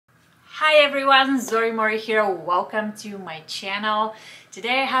Hi everyone, Zori Mori here. Welcome to my channel.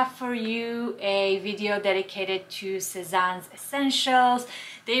 Today I have for you a video dedicated to Sezane's Essentials.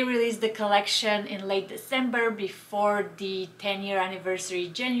 They released the collection in late December before the 10-year anniversary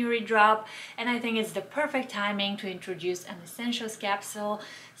January drop, and I think it's the perfect timing to introduce an Essentials capsule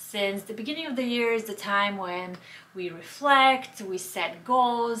since the beginning of the year is the time when we reflect, we set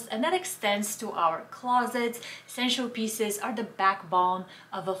goals, and that extends to our closets. Essential pieces are the backbone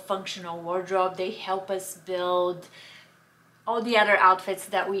of a functional wardrobe. They help us build all the other outfits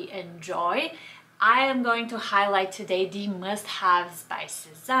that we enjoy. I am going to highlight today the must-haves by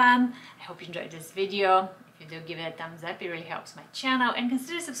Sezane. I hope you enjoyed this video. If you do, give it a thumbs up, it really helps my channel, and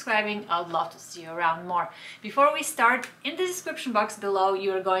consider subscribing. I'd love to see you around more. Before we start, in the description box below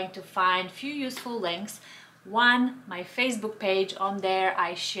you are going to find a few useful links. One, my Facebook page. On there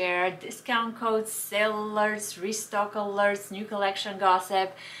I share discount codes, sale alerts, restock alerts, new collection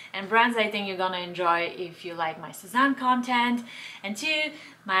gossip, and brands I think you're gonna enjoy if you like my Sezane content. And two,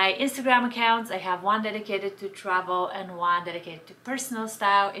 my Instagram accounts. I have one dedicated to travel and one dedicated to personal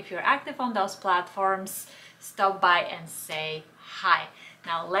style. If you're active on those platforms, stop by and say hi.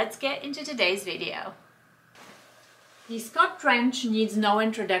 Now let's get into today's video. The Scott trench needs no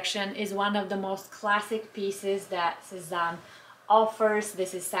introduction, is one of the most classic pieces that Sezane offers.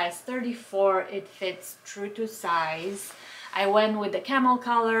 This is size 34, it fits true to size. I went with the camel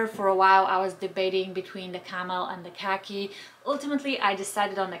color. For a while I was debating between the camel and the khaki. Ultimately I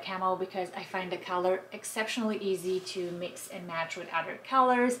decided on the camel because I find the color exceptionally easy to mix and match with other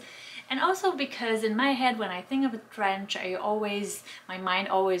colors. And also because in my head, when I think of a trench, my mind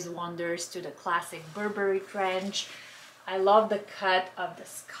always wanders to the classic Burberry trench. I love the cut of the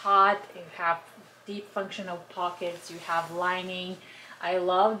Scott. You have deep functional pockets, you have lining. I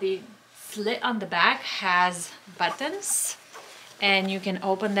love the slit on the back, has buttons and you can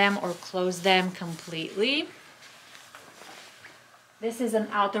open them or close them completely. This is an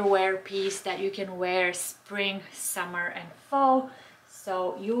outerwear piece that you can wear spring, summer and fall,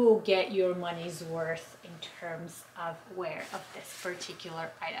 so you will get your money's worth in terms of wear of this particular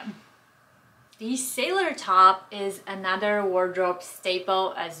item. The sailor top is another wardrobe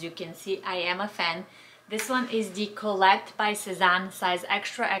staple. As you can see, I am a fan. This one is the Colette by Sezane, size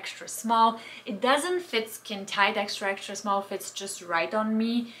extra extra small. It doesn't fit skin tight, extra extra small fits just right on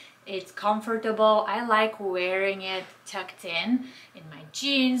me. It's comfortable. I like wearing it tucked in my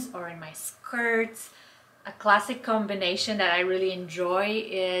jeans or in my skirts. A classic combination that I really enjoy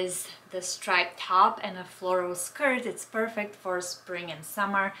is the striped top and a floral skirt. It's perfect for spring and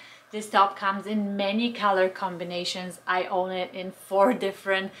summer. This top comes in many color combinations. I own it in 4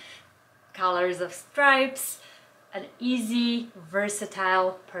 different colors of stripes. An easy,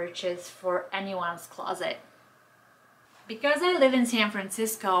 versatile purchase for anyone's closet. Because I live in San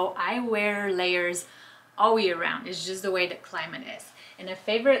Francisco, I wear layers all year round. It's just the way the climate is. And a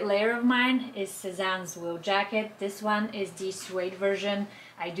favorite layer of mine is Sezane's wool jacket. This one is the suede version.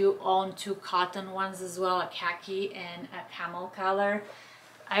 I do own 2 cotton ones as well, a khaki and a camel color.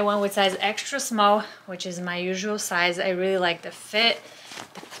 I went with size extra small, which is my usual size. I really like the fit.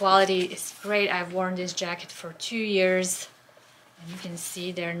 The quality is great. I've worn this jacket for 2 years. And you can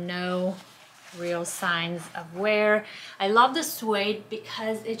see there are no real signs of wear. I love the suede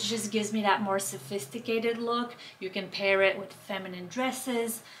because it just gives me that more sophisticated look. You can pair it with feminine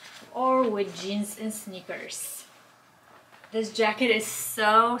dresses or with jeans and sneakers. This jacket is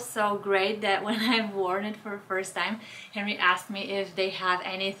so great that when I've worn it for the first time, Henry asked me if they have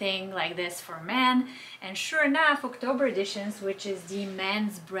anything like this for men, and sure enough, October Editions, which is the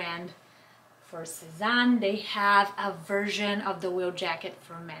men's brand for Sezane, they have a version of the wool jacket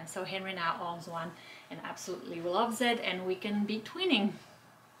for men. So Henry now owns one and absolutely loves it, and we can be twinning.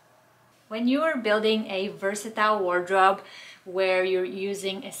 When you are building a versatile wardrobe where you're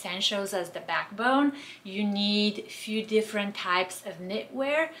using essentials as the backbone, you need a few different types of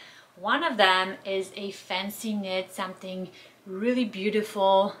knitwear. One of them is a fancy knit, something really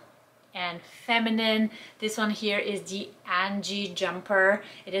beautiful and feminine. This one here is the Angelie jumper.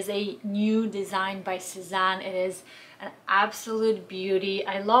 It is a new design by Sezane. It is an absolute beauty.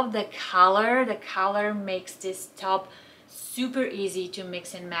 I love the color. The color makes this top super easy to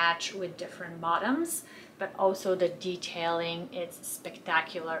mix and match with different bottoms, but also the detailing, it's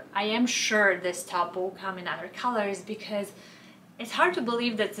spectacular. I am sure this top will come in other colors because it's hard to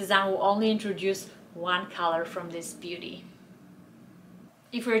believe that Sezane will only introduce one color from this beauty.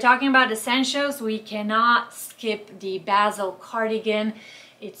 If we're talking about essentials, we cannot skip the Basile cardigan.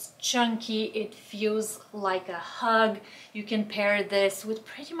 It's chunky, it feels like a hug. You can pair this with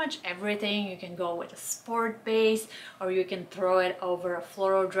pretty much everything. You can go with a sport base, or you can throw it over a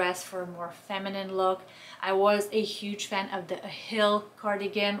floral dress for a more feminine look. I was a huge fan of the Hill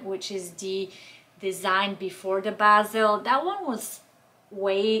cardigan, which is the design before the Basile. That one was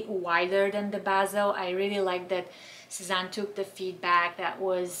way wider than the Basile. I really like that Sezane took the feedback that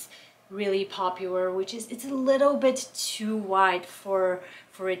was really popular, which is it's a little bit too wide for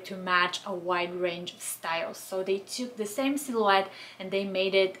it to match a wide range of styles. So they took the same silhouette and they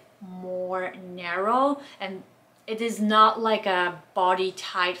made it more narrow, and it is not like a body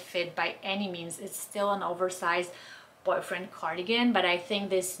tight fit by any means. It's still an oversized boyfriend cardigan, but I think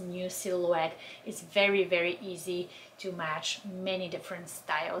this new silhouette is very, very easy to match many different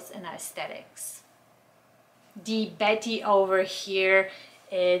styles and aesthetics. The Bettany over here,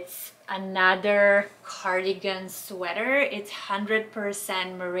 it's another cardigan sweater. It's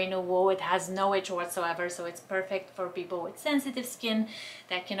 100% merino wool. It has no itch whatsoever, so it's perfect for people with sensitive skin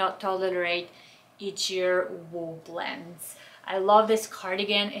that cannot tolerate itchier wool blends. I love this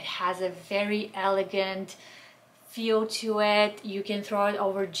cardigan. It has a very elegant feel to it. You can throw it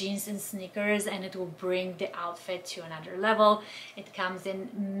over jeans and sneakers and it will bring the outfit to another level. It comes in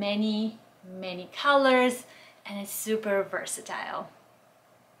many colors and it's super versatile.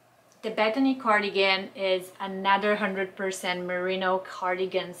 The Bettany cardigan is another 100% merino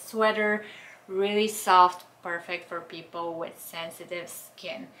cardigan sweater, really soft, perfect for people with sensitive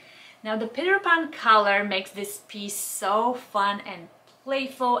skin. Now the Peter Pan color makes this piece so fun and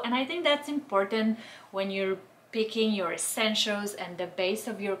playful, and I think that's important when you're picking your essentials and the base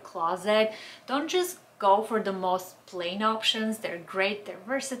of your closet. Don't just go for the most plain options. They're great, they're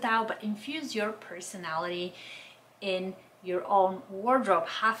versatile, but infuse your personality in your own wardrobe.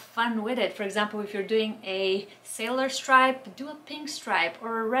 Have fun with it. For example, if you're doing a sailor stripe, do a pink stripe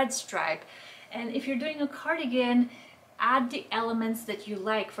or a red stripe. And if you're doing a cardigan, add the elements that you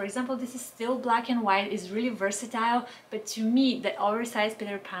like. For example, this is still black and white, is really versatile, but to me the oversized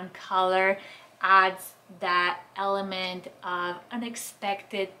Peter Pan color adds that element of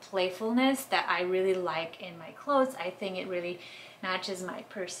unexpected playfulness that I really like in my clothes. I think it really matches my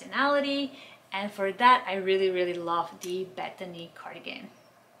personality, and for that I really love the Bettany cardigan.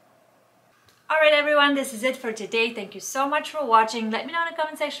 Alright everyone, this is it for today. Thank you so much for watching. Let me know in the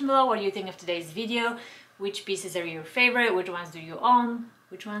comment section below what you think of today's video. Which pieces are your favorite? Which ones do you own?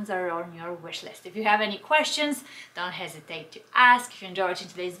 Which ones are on your wish list? If you have any questions, don't hesitate to ask. If you enjoyed watching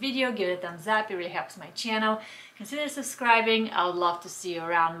today's video, give it a thumbs up. It really helps my channel. Consider subscribing. I would love to see you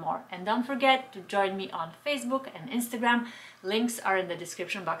around more. And don't forget to join me on Facebook and Instagram. Links are in the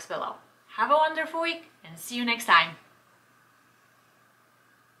description box below. Have a wonderful week and see you next time.